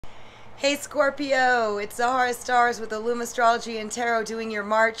Hey Scorpio, it's Zahara Stars with Illum Astrology and Tarot doing your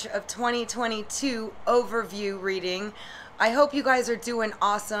March of 2022 overview reading. I hope you guys are doing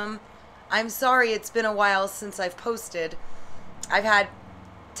awesome. I'm sorry it's been a while since I've posted. I've had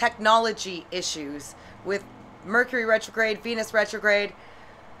technology issues with Mercury retrograde, Venus retrograde,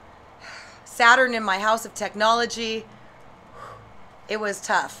 Saturn in my house of technology. It was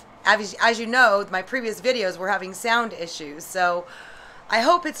tough. As you know, my previous videos were having sound issues, so I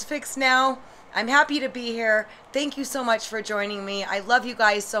hope it's fixed now. I'm happy to be here. Thank you so much for joining me. I love you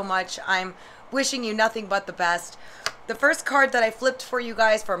guys so much. I'm wishing you nothing but the best. The first card that I flipped for you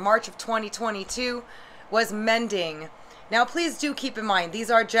guys for March of 2022 was Mending. Now, please do keep in mind,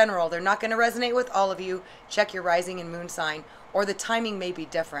 these are general. They're not going to resonate with all of you. Check your rising and moon sign, or the timing may be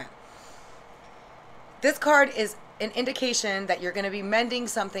different. This card is an indication that you're going to be mending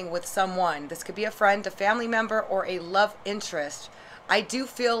something with someone. This could be a friend, a family member, or a love interest. I do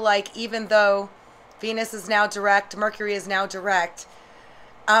feel like even though Venus is now direct, Mercury is now direct,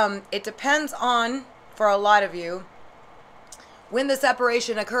 it depends on, for a lot of you, when the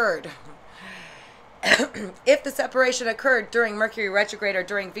separation occurred. If the separation occurred during Mercury retrograde or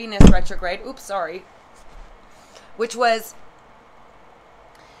during Venus retrograde, which was,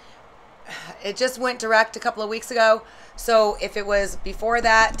 it just went direct a couple of weeks ago. So if it was before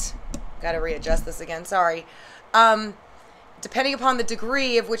that, got to readjust this again, sorry. Depending upon the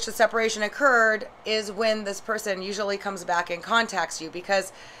degree of which the separation occurred is when this person usually comes back and contacts you,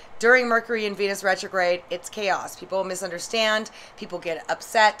 because during Mercury and Venus retrograde, it's chaos. People misunderstand, people get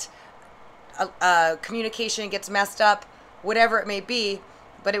upset, communication gets messed up, whatever it may be.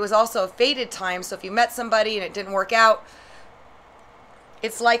 But it was also a fated time, so if you met somebody and it didn't work out,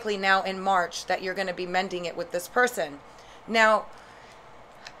 it's likely now in March that you're going to be mending it with this person. Now,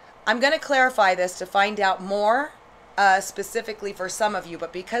 I'm going to clarify this to find out more specifically for some of you,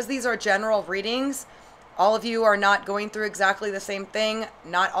 but because these are general readings, all of you are not going through exactly the same thing.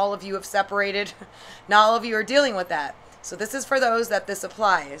 Not all of you have separated. Not all of you are dealing with that. So this is for those that this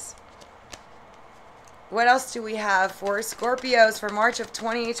applies. What else do we have for Scorpios for March of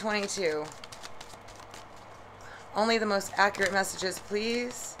 2022? Only the most accurate messages,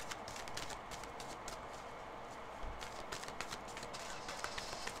 please.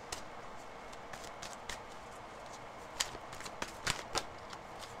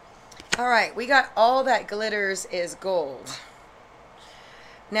 All right, we got all that glitters is gold.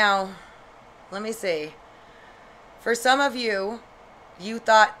 Now, let me see. For some of you, you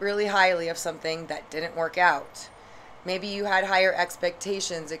thought really highly of something that didn't work out. Maybe you had higher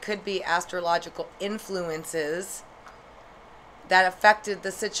expectations. It could be astrological influences that affected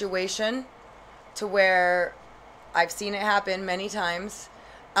the situation to where I've seen it happen many times.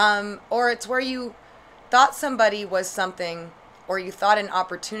 Or it's where you thought somebody was something, or you thought an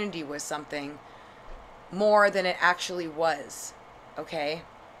opportunity was something more than it actually was, okay?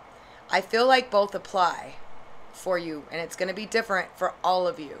 I feel like both apply for you, and it's going to be different for all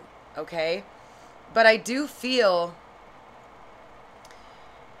of you, okay? But I do feel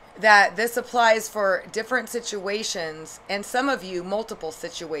that this applies for different situations, and some of you, multiple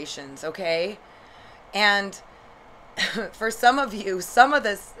situations, okay? And for some of you,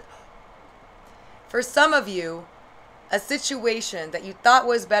 a situation that you thought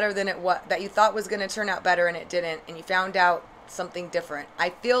was better than it was, that you thought was going to turn out better and it didn't, and you found out something different.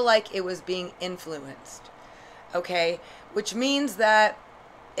 I feel like it was being influenced, okay? Which means that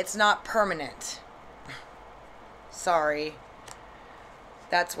it's not permanent. Sorry.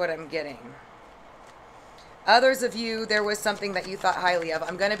 That's what I'm getting. Others of you, there was something that you thought highly of.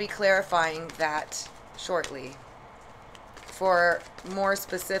 I'm going to be clarifying that shortly for more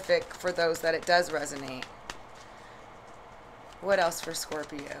specific for those that it does resonate. What else for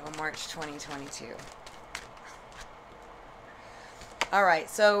Scorpio, March 2022? All right,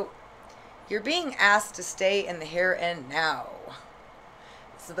 so you're being asked to stay in the here and now.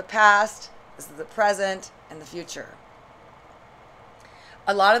 This is the past, this is the present, and the future.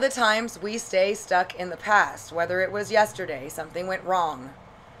 A lot of the times we stay stuck in the past, whether it was yesterday, something went wrong,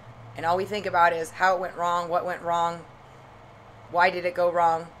 and all we think about is how it went wrong, what went wrong, why did it go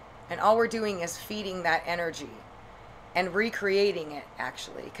wrong, and all we're doing is feeding that energy and recreating it,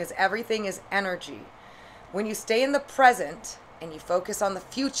 actually, because everything is energy. When you stay in the present and you focus on the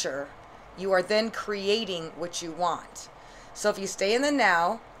future, you are then creating what you want. So if you stay in the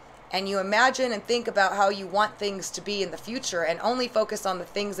now and you imagine and think about how you want things to be in the future and only focus on the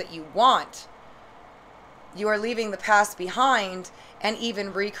things that you want, you are leaving the past behind and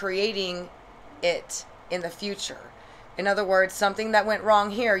even recreating it in the future. In other words, something that went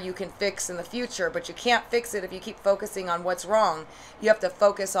wrong here you can fix in the future, but you can't fix it if you keep focusing on what's wrong. You have to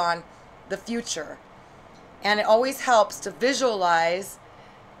focus on the future. And it always helps to visualize,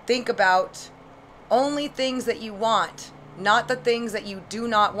 think about only things that you want, not the things that you do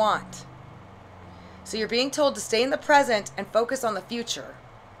not want. So you're being told to stay in the present and focus on the future,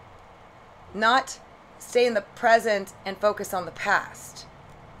 not stay in the present and focus on the past.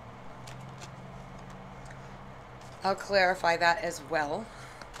 I'll clarify that as well.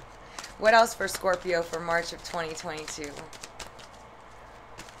 What else for Scorpio for March of 2022?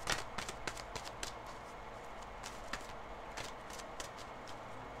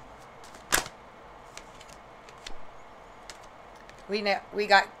 We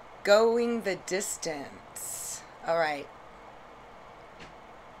got going the distance. All right.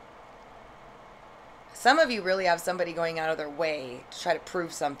 Some of you really have somebody going out of their way to try to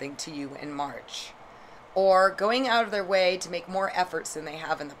prove something to you in March, or going out of their way to make more efforts than they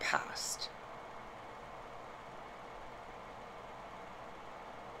have in the past.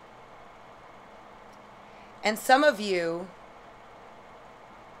 And some of you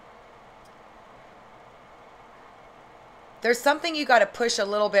there's something you got to push a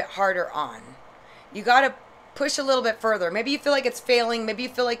little bit harder on. You got to push a little bit further. Maybe you feel like it's failing. Maybe you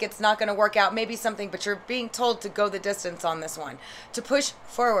feel like it's not going to work out. Maybe something, but you're being told to go the distance on this one. To push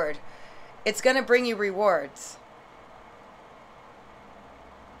forward. It's going to bring you rewards.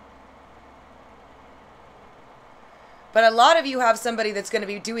 But a lot of you have somebody that's going to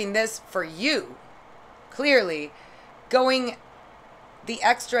be doing this for you. Clearly. Going the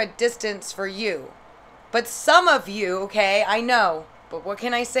extra distance for you. But some of you, okay, I know, but what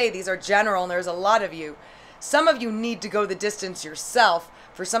can I say? These are general and there's a lot of you. Some of you need to go the distance yourself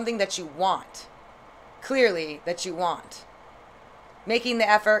for something that you want. Clearly that you want. Making the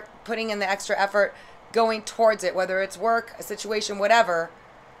effort, putting in the extra effort, going towards it, whether it's work, a situation, whatever.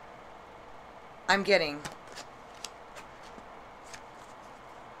 I'm getting.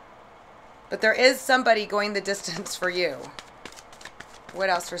 But there is somebody going the distance for you. What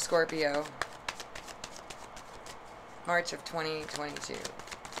else for Scorpio? March of 2022.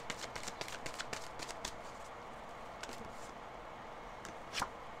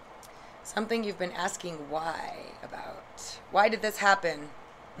 Something you've been asking why about. Why did this happen?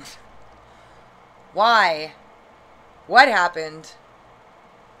 Why? What happened?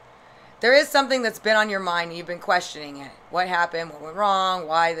 There is something that's been on your mind and you've been questioning it. What happened? What went wrong?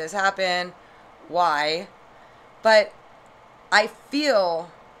 Why this happened? Why? But I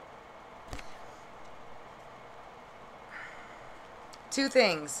feel two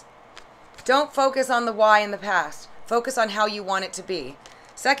things. Don't focus on the why in the past. Focus on how you want it to be.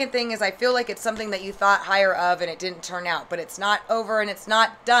 Second thing is I feel like it's something that you thought higher of and it didn't turn out. But it's not over and it's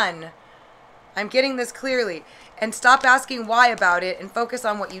not done. I'm getting this clearly. And stop asking why about it and focus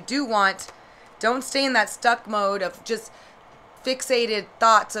on what you do want. Don't stay in that stuck mode of just fixated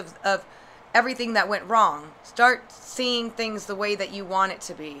thoughts of everything that went wrong. Start seeing things the way that you want it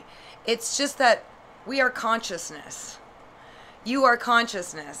to be. It's just that we are consciousness. You are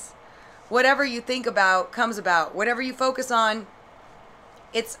consciousness. Whatever you think about comes about. Whatever you focus on,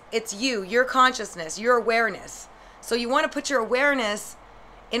 it's you, your consciousness, your awareness. So you want to put your awareness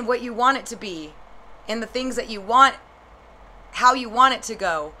in what you want it to be, in the things that you want, how you want it to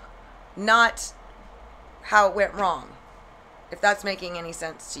go, not how it went wrong, if that's making any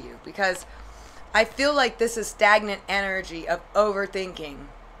sense to you. Because I feel like this is stagnant energy of overthinking,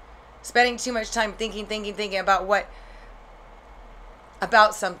 spending too much time thinking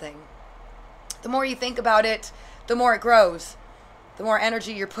about something. The more you think about it, the more it grows, the more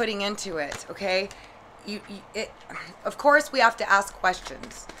energy you're putting into it. Okay, of course we have to ask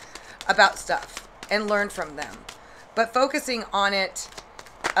questions about stuff and learn from them, but focusing on it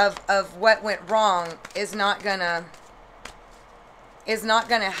of what went wrong is not gonna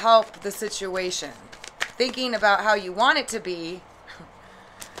help the situation. Thinking about how you want it to be,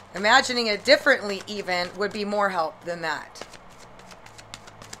 imagining it differently even, would be more help than that.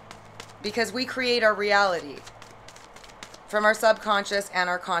 Because we create our reality from our subconscious and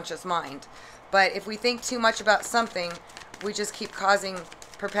our conscious mind. But if we think too much about something, we just keep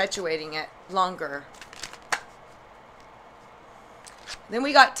perpetuating it longer. Then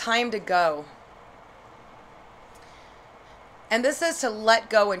we got time to go. And this is to let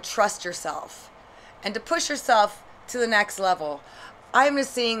go and trust yourself. And to push yourself to the next level. I'm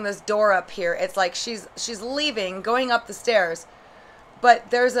just seeing this door up here. It's like she's leaving, going up the stairs.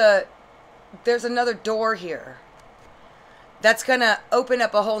 But there's another door here that's going to open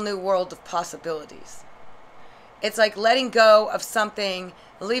up a whole new world of possibilities. It's like letting go of something,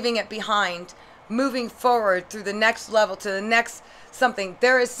 leaving it behind, moving forward through the next level to the next something.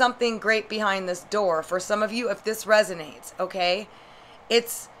 There is something great behind this door. For some of you, if this resonates, okay?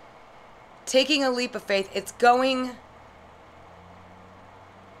 It's taking a leap of faith. It's going...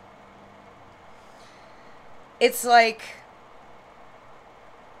 It's like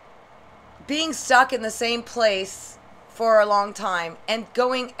being stuck in the same place for a long time and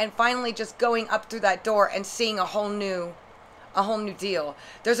going and finally just going up through that door and seeing a whole new deal.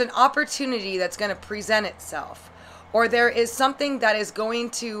 There's an opportunity that's going to present itself, or there is something that is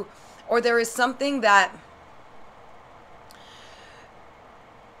going to, or there is something that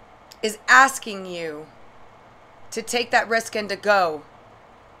is asking you to take that risk and to go,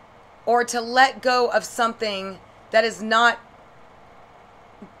 or to let go of something that is not,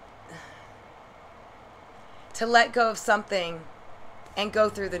 to let go of something and go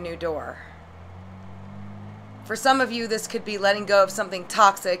through the new door. For some of you, this could be letting go of something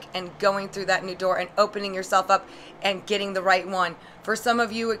toxic and going through that new door and opening yourself up and getting the right one. For some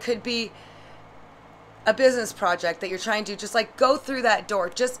of you, it could be a business project that you're trying to just like go through that door.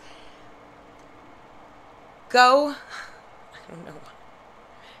 Just go. I don't know.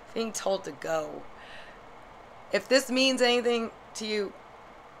 Being told to go. If this means anything to you,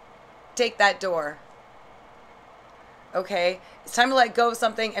 take that door. Okay? It's time to let go of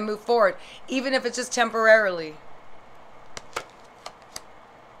something and move forward, even if it's just temporarily.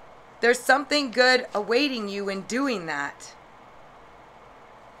 There's something good awaiting you in doing that.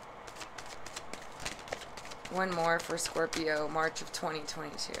 One more for Scorpio, March of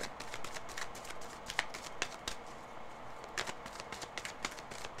 2022.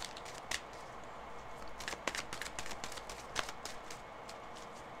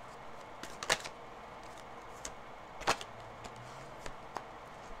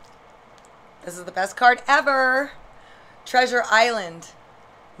 This is the best card ever. Treasure Island.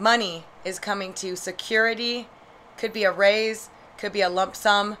 Money is coming to you. Security. Could be a raise. Could be a lump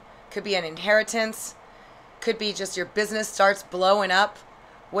sum. Could be an inheritance. Could be just your business starts blowing up.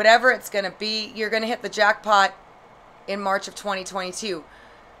 Whatever it's going to be, you're going to hit the jackpot in March of 2022.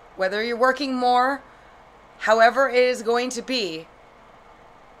 Whether you're working more, however it is going to be,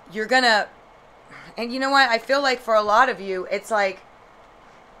 you're going to... And you know what? I feel like for a lot of you, it's like,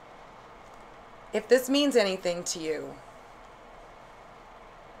 if this means anything to you,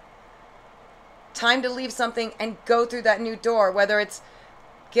 time to leave something and go through that new door. Whether it's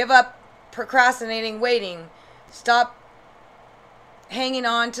give up procrastinating, waiting, stop hanging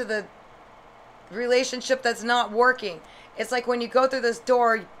on to the relationship that's not working. It's like when you go through this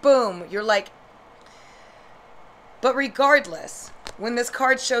door, boom, you're like... But regardless, when this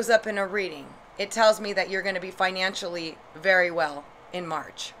card shows up in a reading, it tells me that you're going to be financially very well in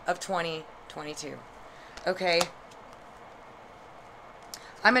March of 2022. Okay?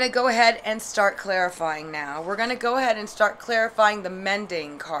 I'm going to go ahead and start clarifying now. We're going to go ahead and start clarifying the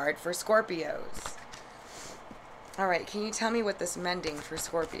mending card for Scorpios. All right, can you tell me what this mending for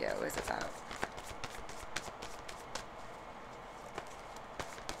Scorpio is about?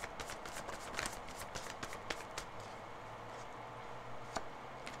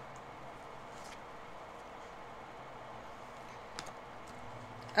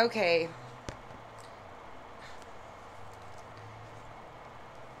 Okay.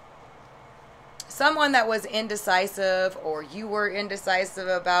 Someone that was indecisive, or you were indecisive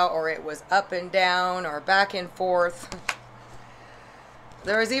about, or it was up and down, or back and forth.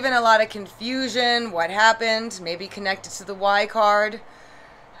 There was even a lot of confusion. What happened? Maybe connected to the Y card.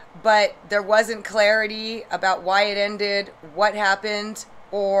 But there wasn't clarity about why it ended, what happened,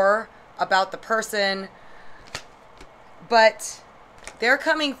 or about the person. But they're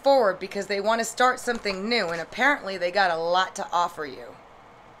coming forward because they want to start something new, and apparently they got a lot to offer you.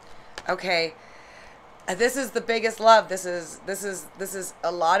 Okay, this is the biggest love. This is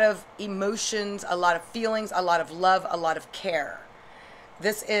a lot of emotions, a lot of feelings, a lot of love, a lot of care.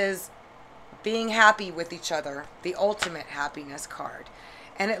 This is being happy with each other, the ultimate happiness card.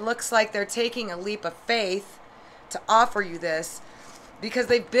 And it looks like they're taking a leap of faith to offer you this because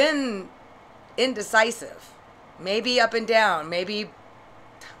they've been indecisive. Maybe up and down, maybe,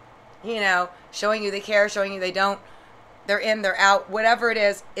 you know, showing you they care, showing you they don't. They're in, they're out, whatever it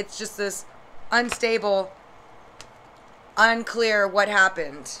is. It's just this unstable, unclear what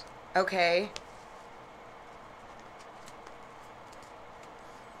happened. Okay?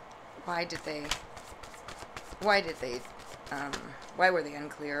 Why were they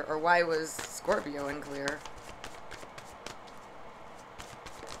unclear? Or why was Scorpio unclear?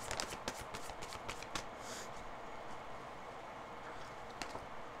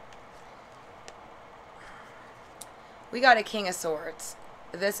 We got a King of Swords.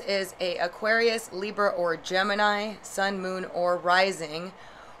 This is a Aquarius, Libra, or Gemini, Sun, Moon, or Rising.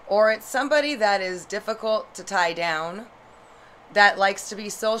 Or it's somebody that is difficult to tie down, that likes to be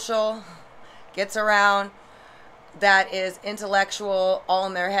social, gets around that is intellectual, all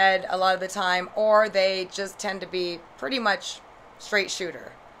in their head a lot of the time, or they just tend to be pretty much straight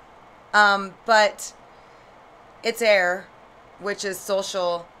shooter. But it's air, which is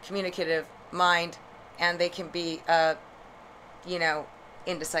social, communicative mind, and they can be,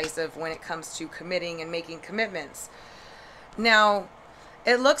 indecisive when it comes to committing and making commitments. Now,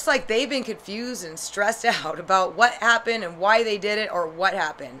 it looks like they've been confused and stressed out about what happened and why they did it or what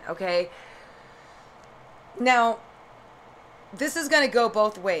happened, okay? Now, this is going to go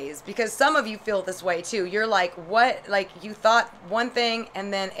both ways because some of you feel this way too. You're like, what? Like, you thought one thing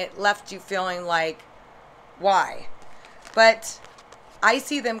and then it left you feeling like, why? But I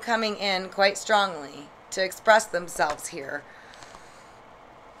see them coming in quite strongly to express themselves here.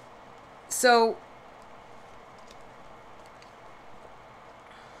 So,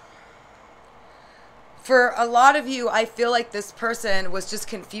 for a lot of you, I feel like this person was just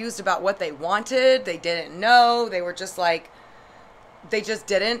confused about what they wanted. They didn't know. They were just like, they just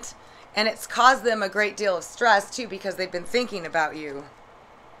didn't. And it's caused them a great deal of stress too because they've been thinking about you.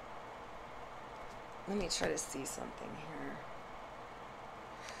 Let me try to see something here.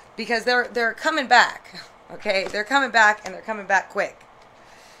 Because they're coming back. Okay? They're coming back and they're coming back quick.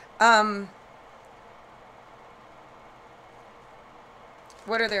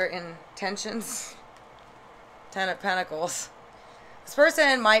 What are their intentions? Ten of Pentacles. This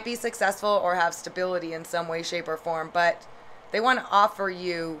person might be successful or have stability in some way, shape, or form, but they want to offer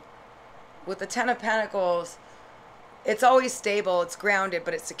you, with the Ten of Pentacles, it's always stable, it's grounded,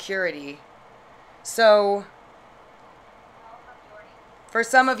 but it's security. So, for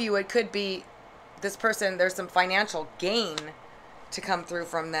some of you, it could be this person, there's some financial gain to come through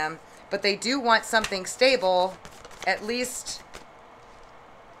from them, but they do want something stable, at least.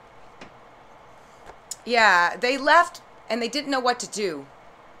 Yeah, they left and they didn't know what to do.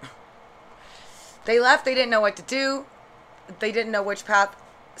 They left, they didn't know what to do. They didn't know which path.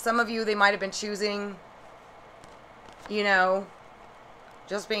 Some of you, they might have been choosing,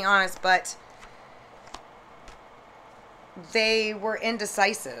 just being honest, but they were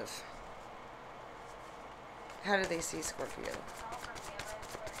indecisive. How do they see Scorpio?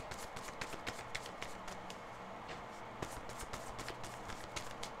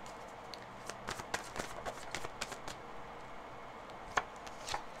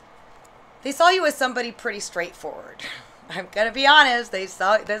 They saw you as somebody pretty straightforward. I'm going to be honest. This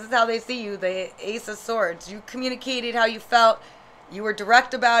is how they see you. The Ace of Swords. You communicated how you felt. You were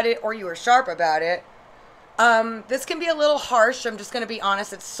direct about it or you were sharp about it. This can be a little harsh. I'm just going to be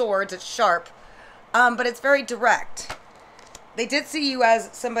honest. It's swords. It's sharp. But it's very direct. They did see you as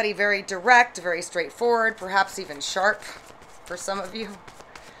somebody very direct, very straightforward, perhaps even sharp for some of you.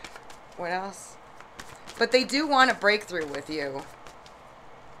 What else? But they do want a breakthrough with you.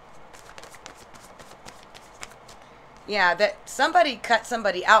 Yeah, that somebody cut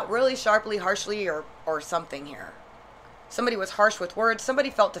somebody out really sharply, harshly, or something here. Somebody was harsh with words. Somebody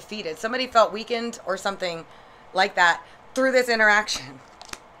felt defeated. Somebody felt weakened or something like that through this interaction.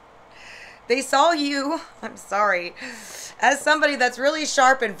 They saw you, I'm sorry, as somebody that's really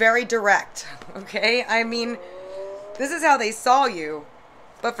sharp and very direct. Okay? I mean, this is how they saw you.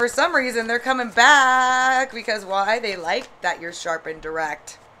 But for some reason, they're coming back because why? They like that you're sharp and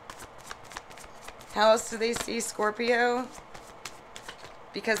direct. How else do they see Scorpio?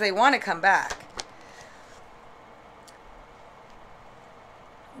 Because they want to come back.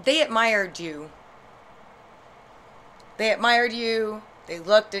 They admired you. They admired you. They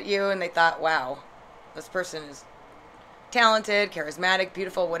looked at you and they thought, wow, this person is talented, charismatic,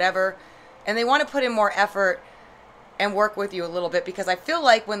 beautiful, whatever. And they want to put in more effort and work with you a little bit because I feel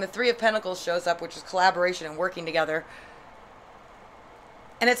like when the Three of Pentacles shows up, which is collaboration and working together,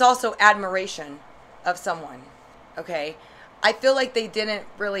 and it's also admiration of someone, okay? I feel like they didn't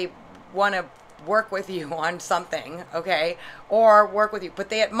really want to work with you on something, okay? Or work with you, but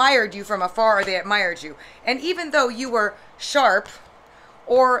they admired you from afar, or they admired you. And even though you were sharp,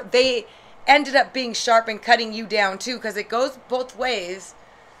 or they ended up being sharp and cutting you down too, because it goes both ways,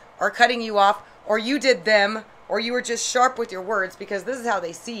 or cutting you off, or you did them, or you were just sharp with your words, because this is how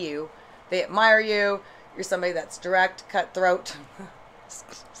they see you. They admire you. You're somebody that's direct, cutthroat.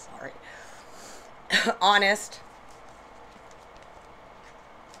 Sorry. Honest.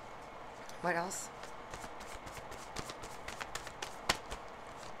 What else?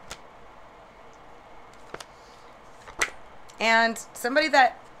 And somebody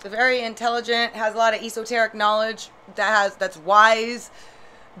that's very intelligent, has a lot of esoteric knowledge, that's wise,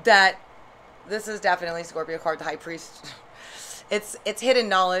 that this is definitely Scorpio card, the High Priest. It's hidden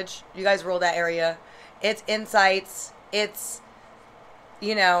knowledge. You guys roll that area. It's insights. It's,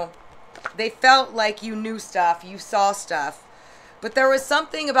 They felt like you knew stuff, you saw stuff. But there was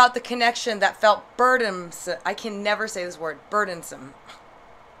something about the connection that felt burdensome. I can never say this word, burdensome.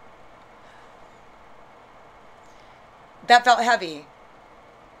 That felt heavy.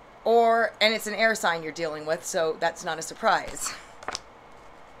 And it's an air sign you're dealing with, so that's not a surprise.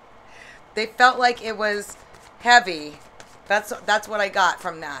 They felt like it was heavy. That's what I got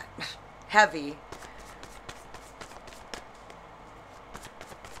from that. Heavy.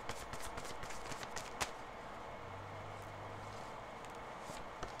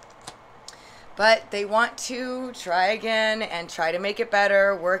 But they want to try again and try to make it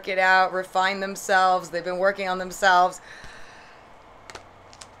better, work it out, refine themselves. They've been working on themselves.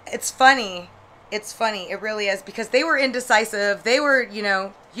 It's funny. It's funny. It really is, because they were indecisive. They were,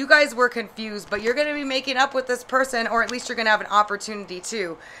 you guys were confused, but you're going to be making up with this person, or at least you're going to have an opportunity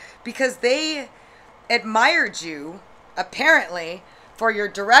to, because they admired you, apparently, for your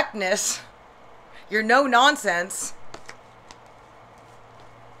directness, your no nonsense.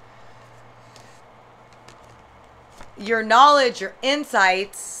 Your knowledge, your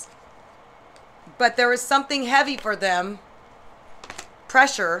insights, but there was something heavy for them,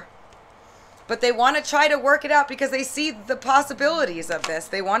 pressure, but they want to try to work it out because they see the possibilities of this.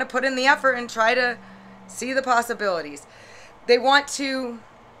 They want to put in the effort and try to see the possibilities. They want to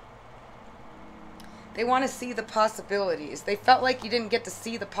see the possibilities. They felt like you didn't get to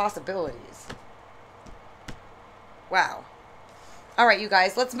see the possibilities. Wow. All right, you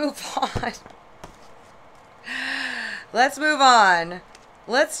guys, let's move on. Let's move on.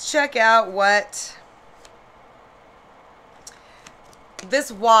 Let's check out what this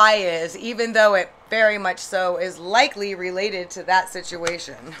why is, even though it very much so is likely related to that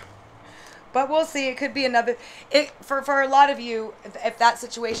situation. But we'll see. It could be another. For a lot of you, if that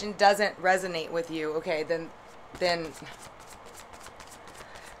situation doesn't resonate with you, okay, then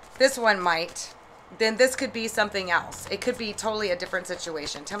this one might. Then this could be something else. It could be totally a different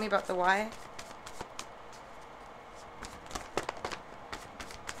situation. Tell me about the why.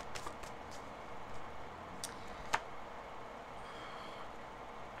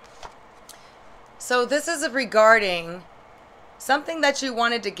 So this is regarding something that you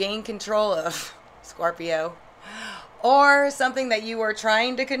wanted to gain control of, Scorpio, or something that you were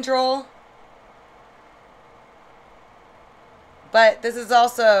trying to control. But this is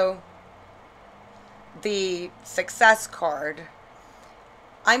also the success card.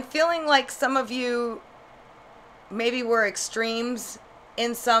 I'm feeling like some of you maybe were extremes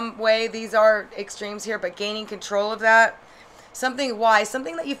in some way. These are extremes here, but gaining control of that. Something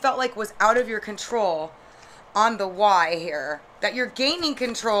that you felt like was out of your control on the why here, that you're gaining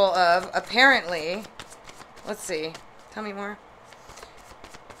control of, apparently. Let's see. Tell me more.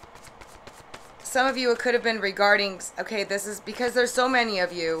 Some of you, it could have been regarding, okay, this is because there's so many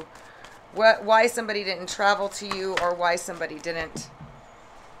of you, why somebody didn't travel to you, or why somebody didn't.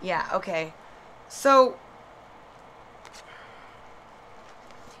 Yeah, okay. So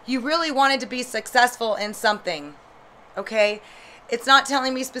you really wanted to be successful in something. Okay, it's not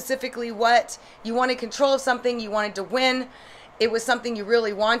telling me specifically what. You wanted control of something, you wanted to win. It was something you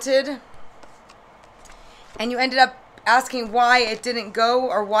really wanted. And you ended up asking why it didn't go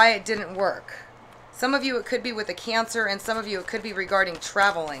or why it didn't work. Some of you, it could be with a Cancer, and some of you, it could be regarding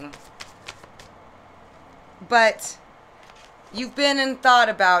traveling. But you've been and thought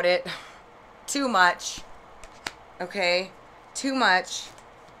about it too much. Okay, too much.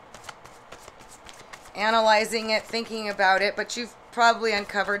 Analyzing it, thinking about it, but you've probably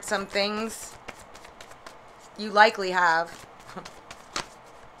uncovered some things. You likely have.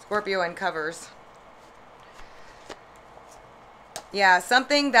 Scorpio uncovers. Yeah,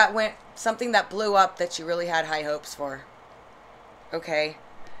 something that blew up that you really had high hopes for. Okay.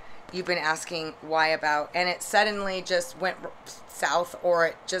 You've been asking why about, and it suddenly just went south, or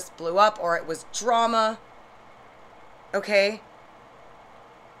it just blew up, or it was drama. Okay.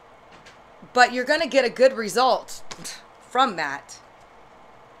 But you're going to get a good result from that.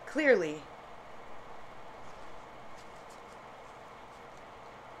 Clearly.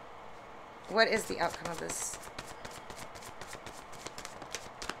 What is the outcome of this?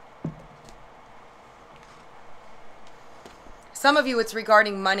 Some of you, it's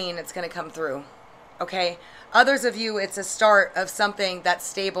regarding money, and it's going to come through. Okay? Others of you, it's a start of something that's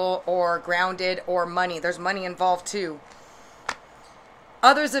stable or grounded, or money. There's money involved too.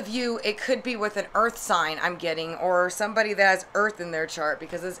 Others of you, it could be with an earth sign, I'm getting, or somebody that has earth in their chart,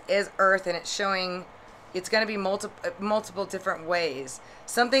 because this is earth, and it's showing it's going to be multiple different ways.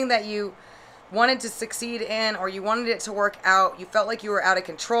 Something that you wanted to succeed in, or you wanted it to work out. You felt like you were out of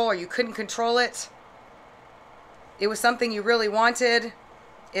control, or you couldn't control it. It was something you really wanted,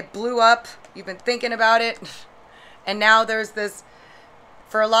 It blew up. You've been thinking about it. And now there's this,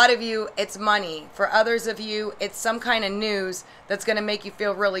 for a lot of you, it's money. For others of you, it's some kind of news that's going to make you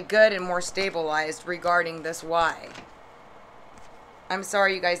feel really good and more stabilized regarding this why. I'm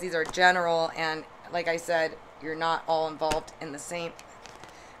sorry, you guys, these are general, and like I said, you're not all involved in the same,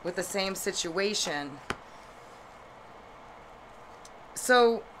 with the same situation.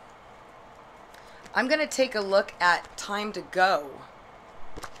 So I'm going to take a look at time to go.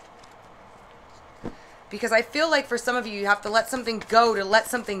 Because I feel like for some of you, you have to let something go to let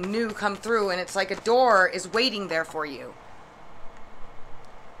something new come through. And it's like a door is waiting there for you.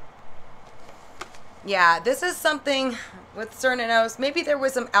 Yeah, this is something with Cernanos. Maybe there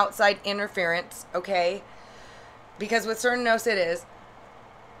was some outside interference, okay? Because with Cernanos it is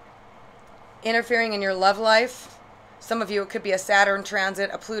interfering in your love life. Some of you, it could be a Saturn transit,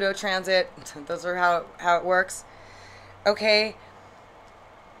 a Pluto transit. Those are how it works. Okay?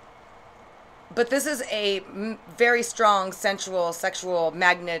 But this is a very strong sensual, sexual,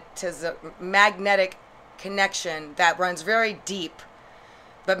 magnetic connection that runs very deep,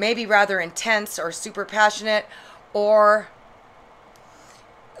 but maybe rather intense or super passionate, or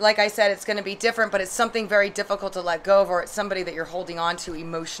like I said, it's going to be different, but it's something very difficult to let go of, or it's somebody that you're holding on to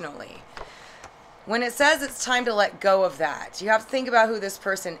emotionally. When it says it's time to let go of that, you have to think about who this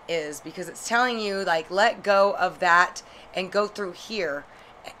person is, because it's telling you, like, let go of that and go through here.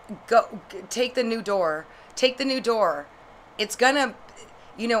 Go, take the new door. Take the new door. It's gonna,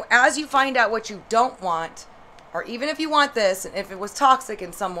 you know, as you find out what you don't want, or even if you want this, and if it was toxic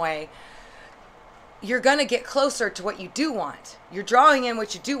in some way, you're gonna get closer to what you do want. You're drawing in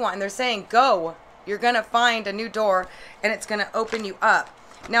what you do want, and they're saying, go. You're gonna find a new door, and it's gonna open you up.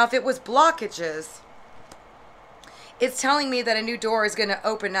 Now, if it was blockages, it's telling me that a new door is gonna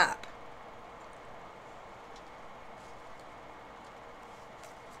open up.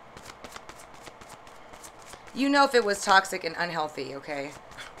 You know if it was toxic and unhealthy, okay?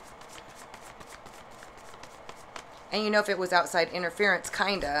 And you know if it was outside interference,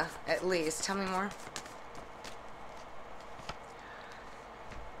 kinda, at least. Tell me more.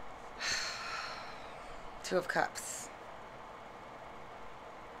 Two of Cups.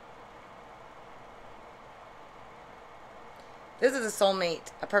 This is a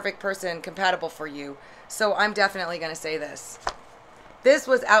soulmate, a perfect person, compatible for you. So I'm definitely going to say this. This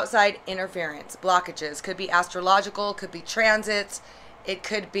was outside interference, blockages. Could be astrological, could be transits. It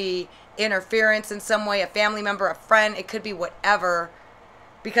could be interference in some way, a family member, a friend. It could be whatever,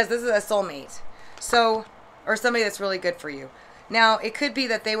 because this is a soulmate. So, or somebody that's really good for you. Now, it could be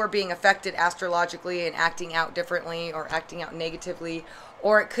that they were being affected astrologically and acting out differently or acting out negatively.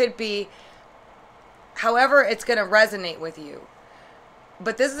 Or it could be, however it's going to resonate with you.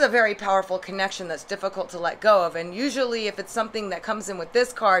 But this is a very powerful connection that's difficult to let go of. And usually if it's something that comes in with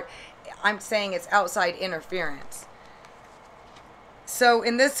this card, I'm saying it's outside interference. So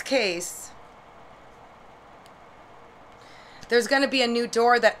in this case, there's going to be a new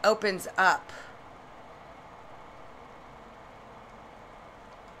door that opens up.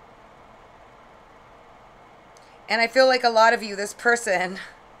 And I feel like a lot of you, this person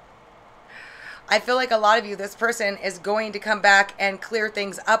is going to come back and clear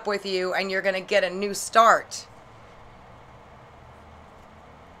things up with you, and you're going to get a new start.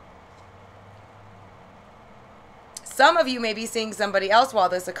 Some of you may be seeing somebody else while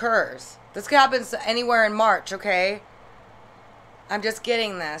this occurs. This happens anywhere in March, okay? I'm just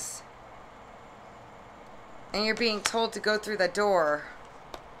getting this. And you're being told to go through the door.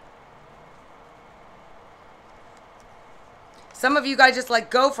 Some of you guys just let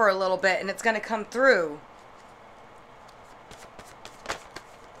go for a little bit, and it's going to come through.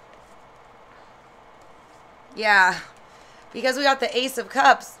 Yeah. Because we got the Ace of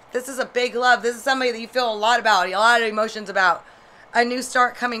Cups. This is a big love. This is somebody that you feel a lot about, a lot of emotions about. A new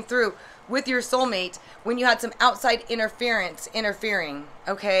start coming through with your soulmate when you had some outside interference interfering,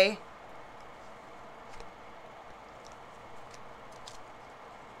 okay?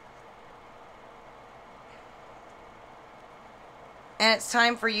 And it's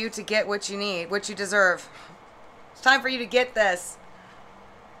time for you to get what you need, what you deserve. It's time for you to get this.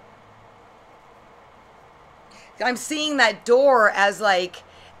 I'm seeing that door as like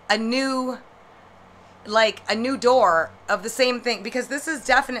a new door of the same thing. Because this is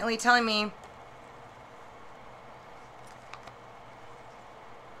definitely telling me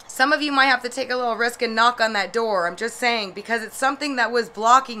some of you might have to take a little risk and knock on that door. I'm just saying, because it's something that was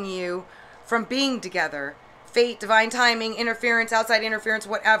blocking you from being together. Fate, divine timing, interference, outside interference,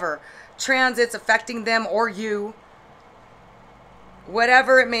 whatever. Transits affecting them or you.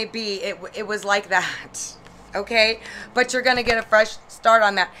 Whatever it may be, it was like that. okay? But you're going to get a fresh start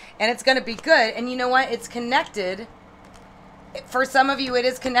on that. And it's going to be good. And you know what? It's connected. For some of you, it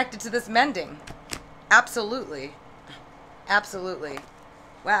is connected to this mending. Absolutely. Absolutely.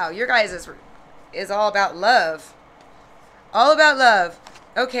 Wow, your guys is all about love. All about love.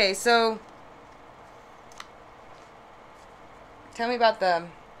 Okay, so tell me about the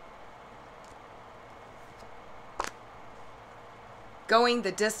going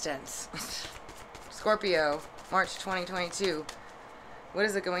the distance. Scorpio, March 2022. What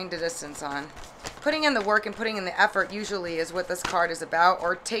is it going the distance on? Putting in the work and putting in the effort usually is what this card is about,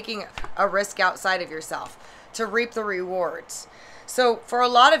 or taking a risk outside of yourself to reap the rewards. So for a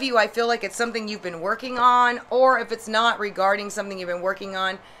lot of you, I feel like it's something you've been working on, or if it's not regarding something you've been working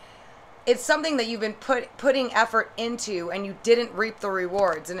on, it's something that you've been putting effort into and you didn't reap the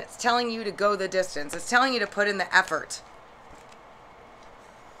rewards, and it's telling you to go the distance. It's telling you to put in the effort.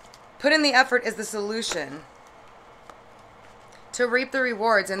 Put in the effort is the solution to reap the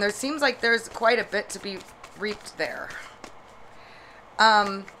rewards, and there seems like there's quite a bit to be reaped there.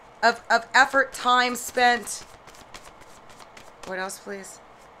 Of effort, time spent. What else, please?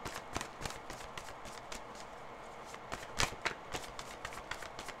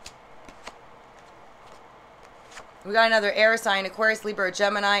 We got another air sign, Aquarius, Libra, or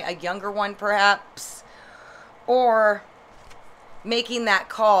Gemini, a younger one perhaps. Or making that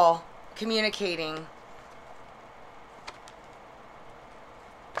call, communicating.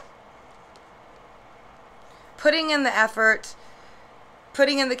 Putting in the effort,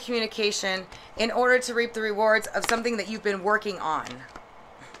 putting in the communication in order to reap the rewards of something that you've been working on.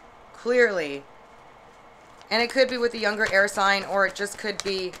 Clearly. And it could be with the younger air sign, or it just could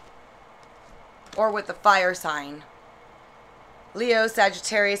be, or with the fire sign. Leo,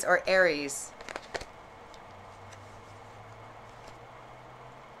 Sagittarius, or Aries.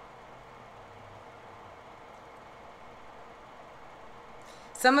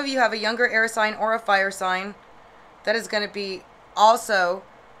 Some of you have a younger air sign or a fire sign that is going to be also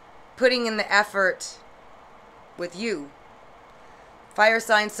putting in the effort with you. Fire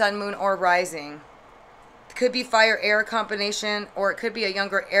sign, sun, moon, or rising. It could be fire-air combination, or it could be a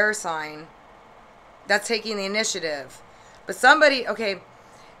younger air sign that's taking the initiative. But somebody, okay,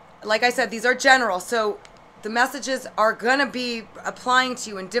 like I said, these are general, so the messages are going to be applying to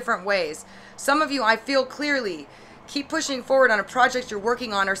you in different ways. Some of you, I feel clearly, keep pushing forward on a project you're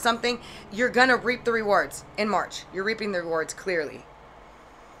working on or something. You're going to reap the rewards in March. You're reaping the rewards clearly.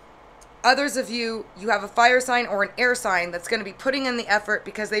 Others of you, you have a fire sign or an air sign that's going to be putting in the effort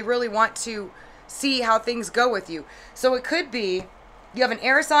because they really want to see how things go with you. So it could be you have an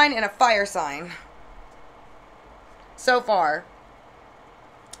air sign and a fire sign so far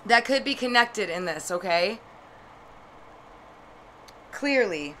that could be connected in this, okay?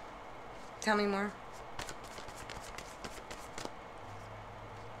 Clearly. Tell me more.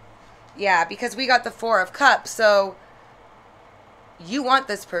 Yeah, because we got the Four of Cups, so you want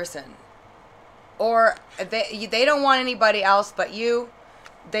this person. Or they don't want anybody else but you.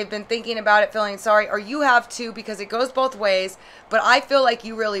 They've been thinking about it, feeling sorry. Or you have too, because it goes both ways. But I feel like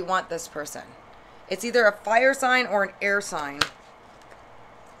you really want this person. It's either a fire sign or an air sign.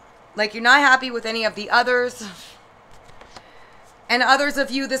 Like you're not happy with any of the others. And others of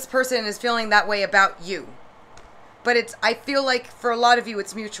you, this person is feeling that way about you. But I feel like for a lot of you,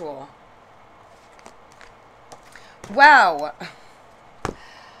 it's mutual. Wow.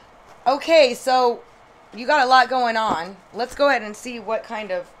 Okay, so you got a lot going on. Let's go ahead and see what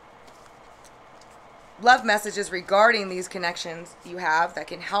kind of love messages regarding these connections you have that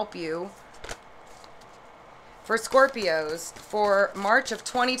can help you. For Scorpios, for March of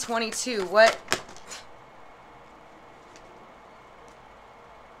 2022, what...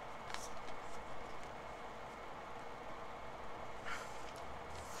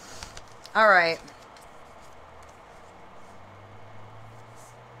 All right.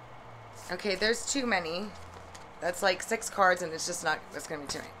 Okay, there's too many. That's like 6 cards, and it's just not, that's going to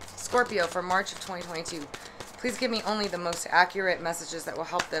be too many. Scorpio for March of 2022. Please give me only the most accurate messages that will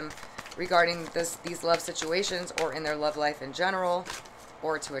help them regarding these love situations or in their love life in general,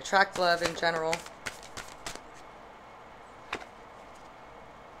 or to attract love in general.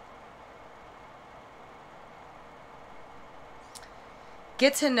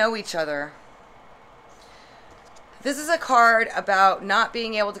 Get to know each other. This is a card about not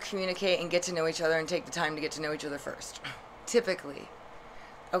being able to communicate and get to know each other and take the time to get to know each other first. Typically.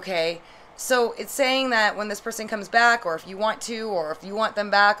 Okay? So it's saying that when this person comes back, or if you want to, or if you want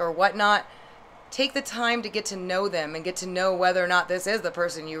them back, or whatnot, take the time to get to know them and get to know whether or not this is the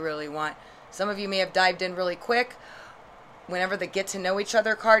person you really want. Some of you may have dived in really quick, Whenever the get to know each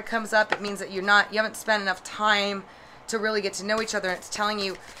other card comes up, it means that you haven't spent enough time to really get to know each other. And it's telling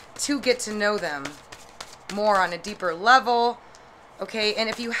you to get to know them more on a deeper level. Okay, and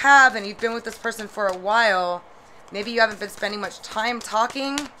if you have, and you've been with this person for a while, maybe you haven't been spending much time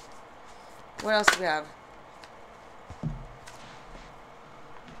talking. What else do we have?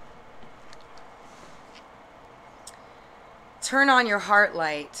 Turn on your heart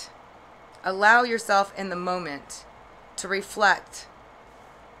light. Allow yourself in the moment to reflect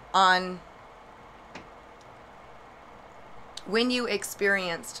on when you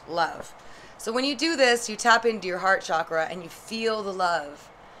experienced love. So when you do this, you tap into your heart chakra and you feel the love.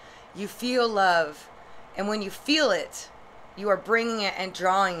 You feel love. And when you feel it, you are bringing it and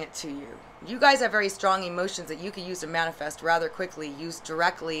drawing it to you. You guys have very strong emotions that you can use to manifest rather quickly, use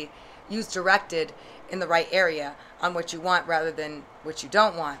directed in the right area on what you want rather than what you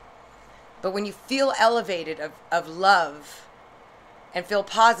don't want. But when you feel elevated of love and feel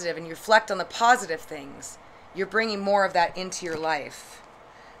positive and you reflect on the positive things, you're bringing more of that into your life.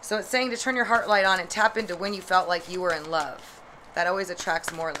 So it's saying to turn your heart light on and tap into when you felt like you were in love. That always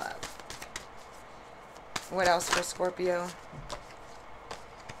attracts more love. What else for Scorpio?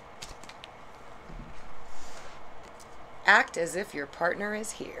 Act as if your partner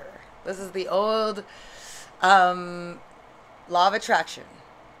is here. This is the old law of attraction.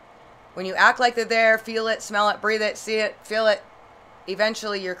 When you act like they're there, feel it, smell it, breathe it, see it, feel it,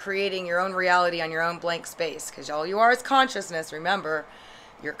 eventually you're creating your own reality on your own blank space. Because all you are is consciousness. Remember,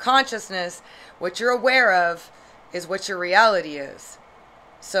 your consciousness, what you're aware of, is what your reality is.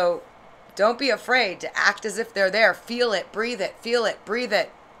 So don't be afraid to act as if they're there. Feel it, breathe it, feel it, breathe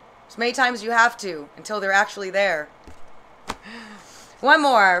it. As many times as you have to until they're actually there. One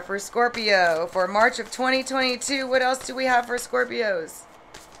more for Scorpio for March of 2022. What else do we have for Scorpios?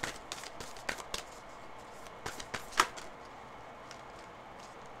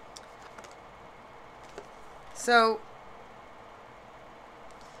 So,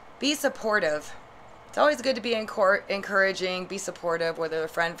 be supportive. It's always good to be encouraging, be supportive, whether they're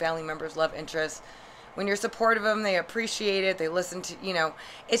friend, family members, love interests. When you're supportive of them, they appreciate it. They listen to,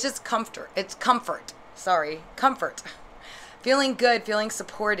 it's just comfort. It's comfort. Sorry, comfort. Feeling good, feeling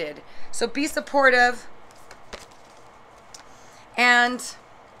supported. So be supportive. And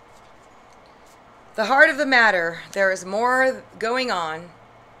the heart of the matter, there is more going on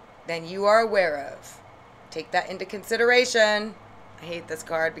than you are aware of. Take that into consideration. I hate this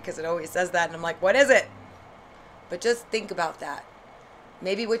card because it always says that, and I'm like, what is it? But just think about that.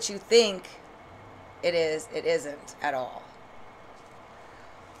 Maybe what you think it is, it isn't at all.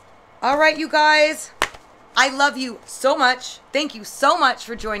 All right, you guys. I love you so much. Thank you so much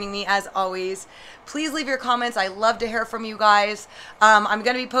for joining me as always. Please leave your comments. I love to hear from you guys. I'm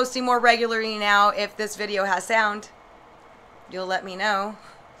going to be posting more regularly now. If this video has sound, you'll let me know.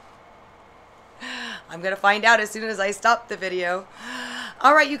 I'm going to find out as soon as I stop the video.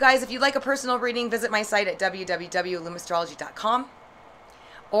 All right, you guys, if you'd like a personal reading, visit my site at www.illumastrology.com.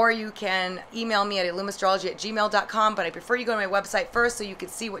 Or you can email me at illumastrology@gmail.com, but I prefer you go to my website first so you can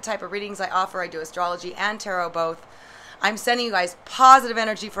see what type of readings I offer. I do astrology and tarot both. I'm sending you guys positive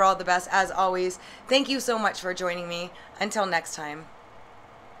energy for all the best, as always. Thank you so much for joining me. Until next time.